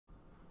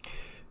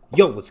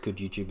Yo, what's good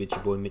YouTube? It's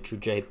your boy Mitchell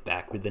J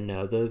back with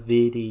another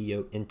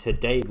video, and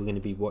today we're going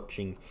to be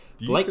watching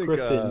Blake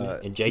Griffin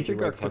and JJ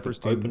Redick have an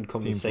open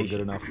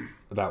conversation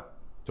about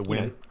to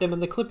win them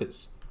and the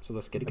Clippers. So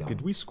let's get it going. Did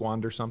we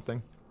squander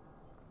something?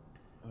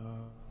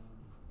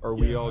 Or are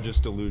we all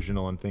just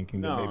delusional and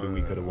thinking that maybe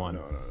we could have won?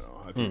 No.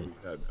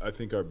 I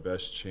think our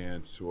best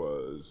chance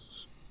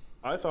was.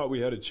 I thought we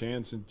had a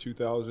chance in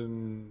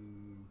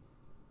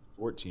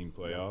 2014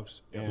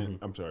 playoffs, and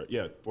I'm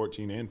sorry,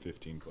 14 and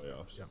 15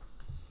 playoffs. Yeah.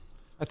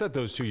 I thought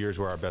those 2 years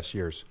were our best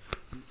years.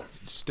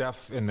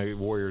 Steph and the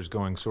Warriors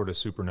going sort of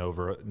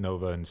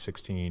supernova in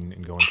 16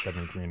 and going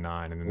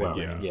 73-9, and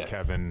then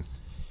Kevin.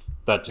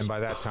 And by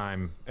that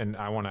time, and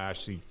I want to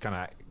actually kind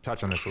of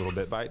touch on this a little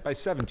bit. By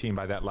 17,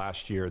 by that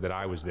last year that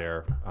I was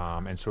there,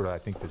 and sort of I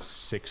think the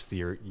sixth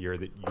year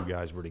that you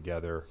guys were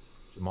together,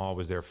 Jamal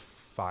was there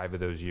 5 of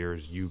those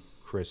years. You,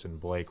 Chris, and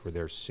Blake were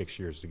there 6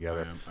 years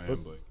together. I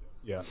am Blake.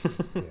 Yeah,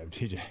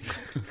 TJ.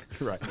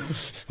 Right.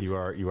 You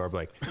are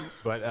Blake.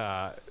 But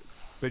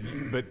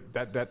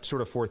that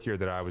sort of fourth year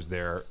that I was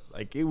there,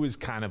 like it was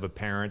kind of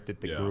apparent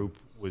that the group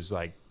was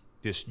like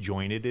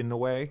disjointed in a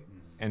way.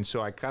 And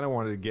so I kind of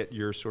wanted to get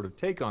your sort of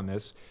take on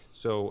this.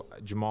 So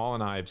Jamal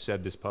and I have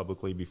said this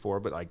publicly before,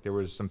 but like there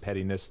was some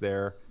pettiness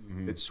there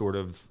that sort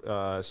of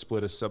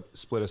split us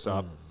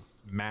up.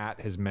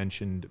 Matt has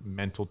mentioned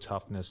mental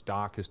toughness.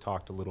 Doc has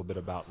talked a little bit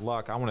about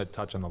luck. I want to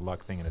touch on the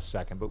luck thing in a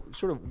second, but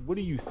sort of what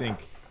do you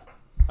think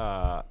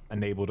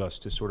enabled us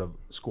to sort of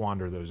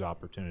squander those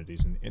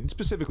opportunities, and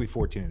specifically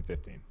 14 and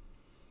 15?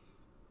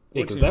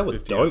 Yeah, because that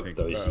was dope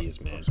those years,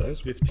 man.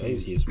 Those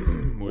 15 years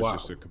was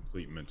just a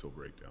complete mental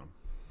breakdown.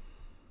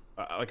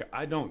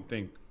 I don't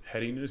think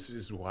pettiness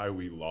is why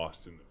we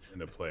lost in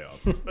the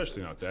playoffs,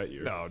 especially not that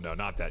year. No,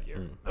 not that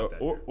year.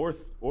 Or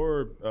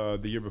the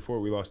year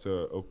before we lost to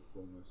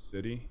Oklahoma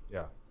City.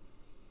 Yeah,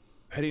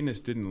 pettiness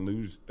didn't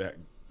lose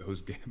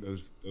those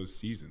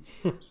seasons.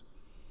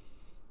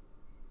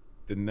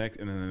 The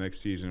next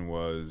season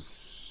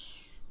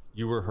was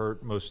you were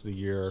hurt most of the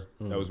year.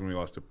 That was when we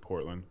lost to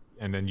Portland.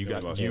 And then you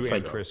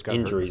and Chris got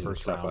injuries hurt in the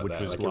first and stuff round, like which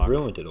that. was Like it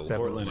ruined it all.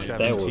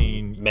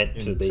 17 meant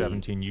to be.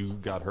 17, you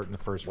got hurt in the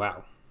first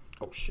Wow.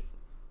 Oh shit.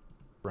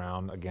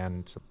 round.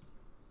 Again, some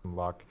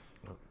luck.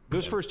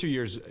 Those first 2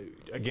 years,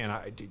 again,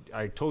 I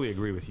totally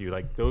agree with you.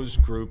 Like those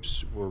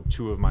groups were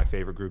 2 of my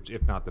favorite groups,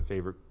 if not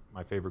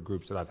my favorite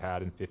groups that I've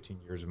had in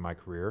 15 years of my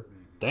career.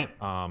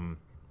 Damn.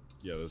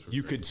 Those were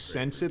you could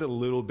sense it a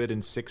little bit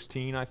in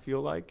 16, I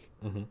feel like,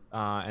 and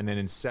then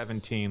in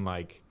 17,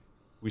 like.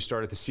 We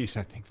started the season,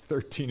 I think,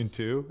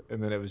 13-2,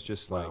 and then it was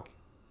just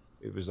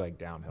it was like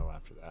downhill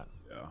after that.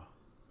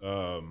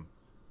 Yeah.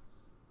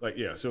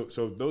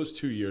 So those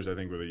 2 years, I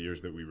think, were the years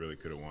that we really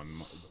could have won.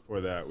 Before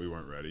that, we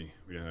weren't ready.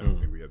 I don't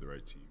think we had the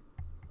right team.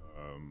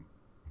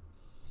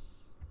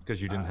 It's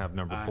because you didn't have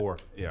number 4.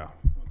 Yeah.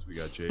 Once we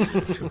got Jay,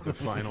 the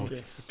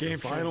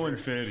final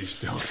Infinity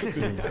Stones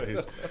in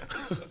place.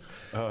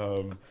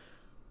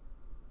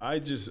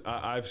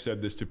 I've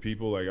said this to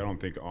people, like I don't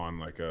think on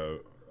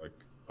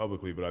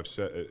publicly, but I've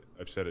said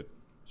it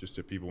just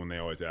to people when they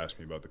always ask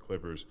me about the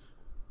Clippers.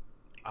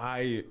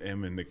 I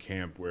am in the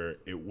camp where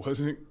it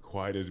wasn't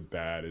quite as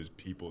bad as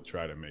people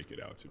try to make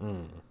it out to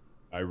be.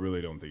 I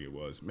really don't think it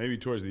was. Maybe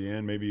towards the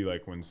end, maybe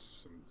like when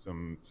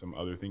some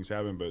other things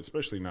happened, but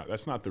especially not.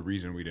 That's not the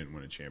reason we didn't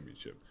win a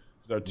championship.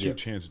 Our 2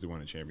 chances to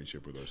win a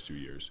championship were those 2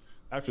 years.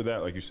 After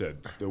that, like you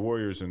said, the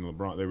Warriors and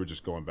LeBron, they were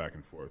just going back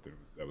and forth.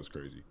 That was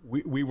crazy.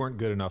 We weren't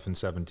good enough in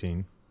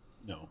 17.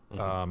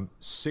 No.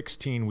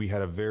 16, we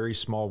had a very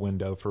small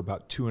window for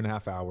about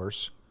 2.5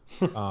 hours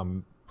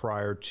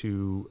prior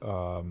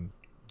to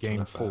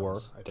Game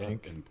 4, I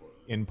think,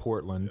 in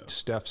Portland. Yeah.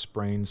 Steph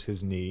sprains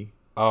his knee.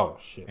 Oh,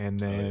 shit. And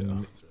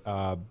then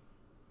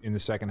in the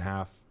second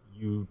half,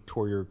 you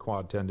tore your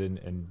quad tendon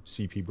and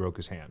CP broke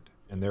his hand.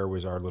 And there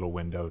was our little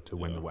window to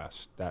win the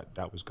West.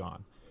 That was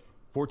gone.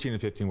 14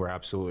 and 15 were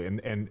absolutely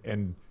 –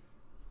 and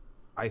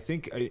I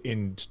think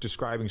in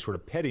describing sort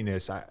of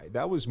pettiness,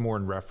 that was more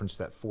in reference to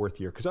that fourth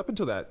year. Because up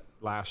until that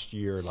last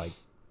year, like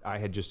I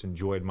had just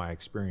enjoyed my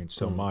experience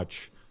so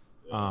much.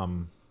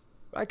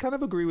 I kind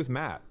of agree with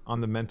Matt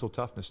on the mental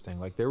toughness thing.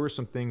 Like there were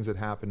some things that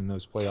happened in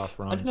those playoff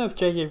runs. I don't know if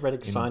JJ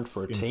Redick signed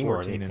for a team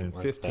or anything and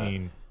in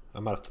 15. I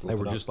might have to look they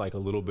were just like a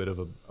little bit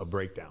of a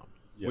breakdown,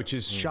 which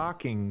is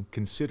shocking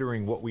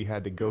considering what we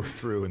had to go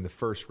through in the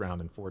first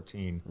round in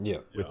 14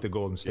 with the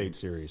Golden State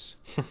series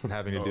and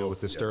having to deal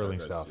with the Sterling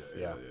stuff.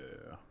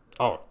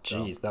 Oh,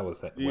 geez, that was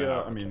that. Yeah,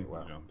 wow, I mean,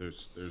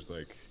 there's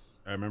like,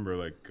 I remember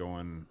like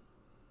going.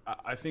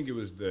 I think it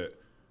was that,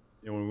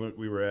 when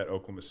we were at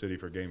Oklahoma City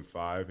for Game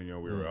 5,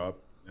 and we were up,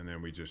 and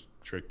then we just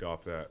tricked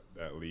off that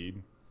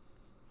lead.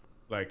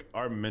 Like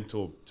our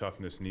mental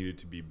toughness needed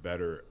to be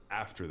better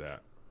after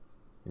that.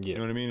 Yeah, you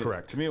know what I mean?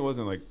 Correct. To me, it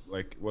wasn't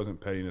like it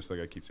wasn't pettiness, like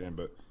I keep saying,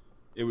 but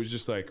it was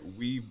just like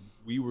we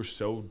were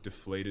so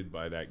deflated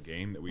by that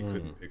game that we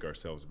couldn't pick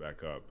ourselves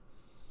back up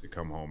to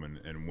come home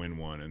and win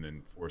one and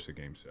then force a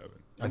Game 7.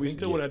 And we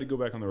still would have had to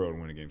go back on the road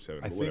and win a Game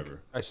 7, but whatever.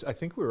 I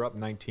think we were up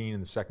 19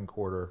 in the second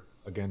quarter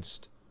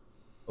against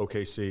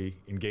OKC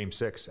in Game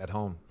 6 at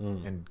home,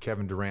 and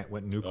Kevin Durant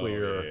went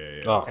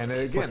nuclear. Oh, and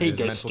again, his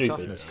mental stupid.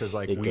 toughness, because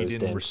like we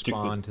didn't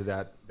respond to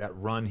that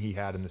run he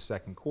had in the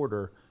second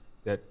quarter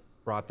that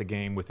brought the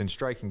game within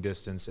striking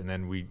distance, and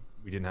then we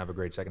didn't have a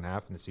great second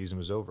half, and the season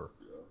was over.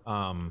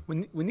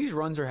 When these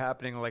runs are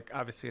happening, like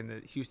obviously in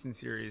the Houston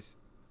series,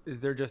 is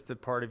there just a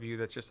part of you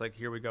that's just like,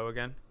 here we go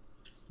again?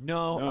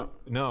 No.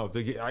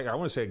 I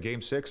want to say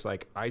Game 6,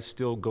 like I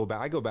still go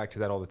back. I go back to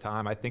that all the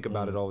time. I think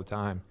about it all the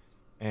time,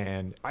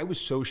 and I was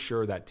so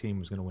sure that team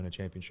was going to win a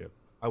championship.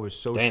 I was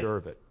so sure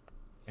of it.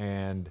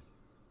 And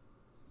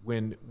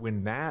when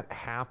that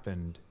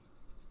happened,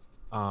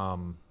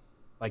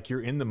 like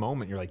you're in the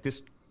moment. You're like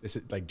this is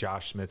like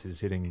Josh Smith is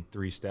hitting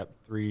three step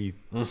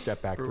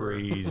back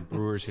threes.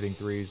 Brewer's hitting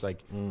threes.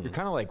 Like you're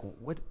kind of like,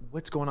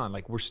 what's going on?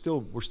 Like we're still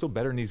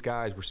better than these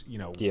guys.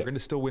 We're going to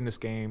still win this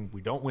game.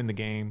 We don't win the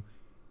game.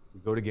 We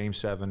go to Game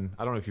 7.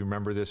 I don't know if you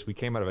remember this. We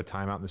came out of a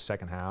timeout in the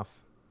second half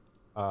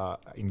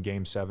in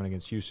Game 7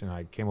 against Houston.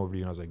 I came over to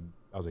you and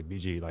I was like,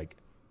 BG, like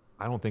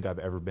I don't think I've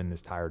ever been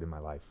this tired in my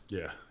life.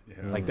 Yeah.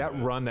 Like that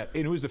run and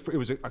it was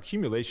an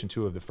accumulation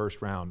too of the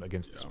first round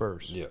against the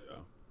Spurs. Yeah.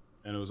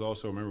 And it was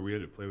also, remember, we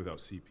had to play without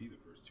CP the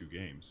first 2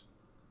 games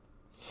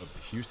of the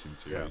Houston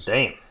series. Yeah.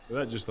 Damn. So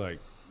that just like,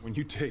 when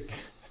you take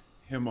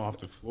him off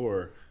the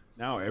floor,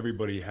 now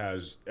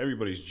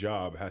everybody's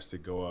job has to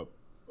go up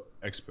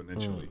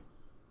exponentially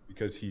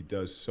because he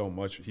does so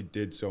much. He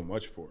did so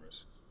much for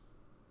us.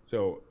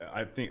 So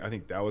I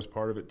think that was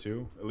part of it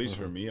too. At least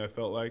for me, I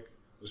felt like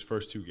those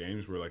first 2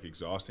 games were like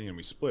exhausting, and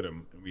we split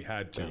them, and we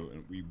had to,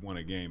 and we won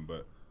a game.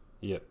 But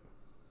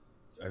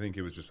I think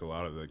it was just a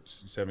lot of the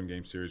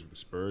 7-game series with the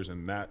Spurs,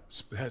 and that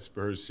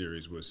Spurs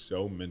series was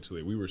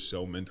we were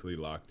so mentally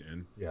locked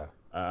in. Yeah.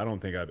 I don't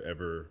think I've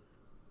ever.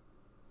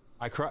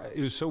 I cried.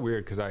 It was so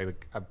weird because I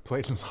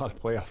played in a lot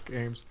of playoff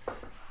games,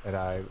 and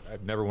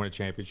I've never won a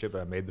championship,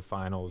 but I made the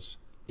finals.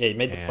 Yeah, you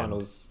made the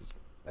finals.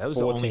 That was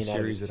the only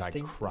series that I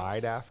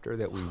cried after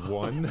that we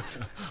won.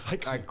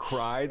 Like I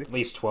cried. At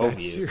least 12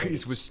 that years.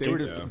 Series was they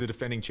were the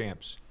defending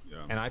champs. Yeah.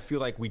 And I feel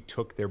like we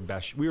took their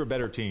best. We were a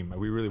better team.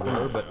 We really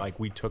were, but like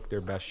we took their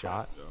best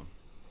shot. Yeah.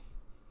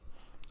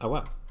 Oh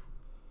wow.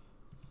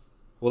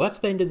 Well, that's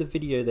the end of the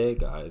video there,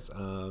 guys.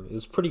 It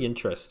was pretty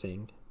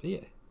interesting. But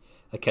yeah,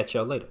 I'll catch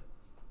y'all later.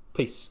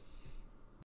 Peace.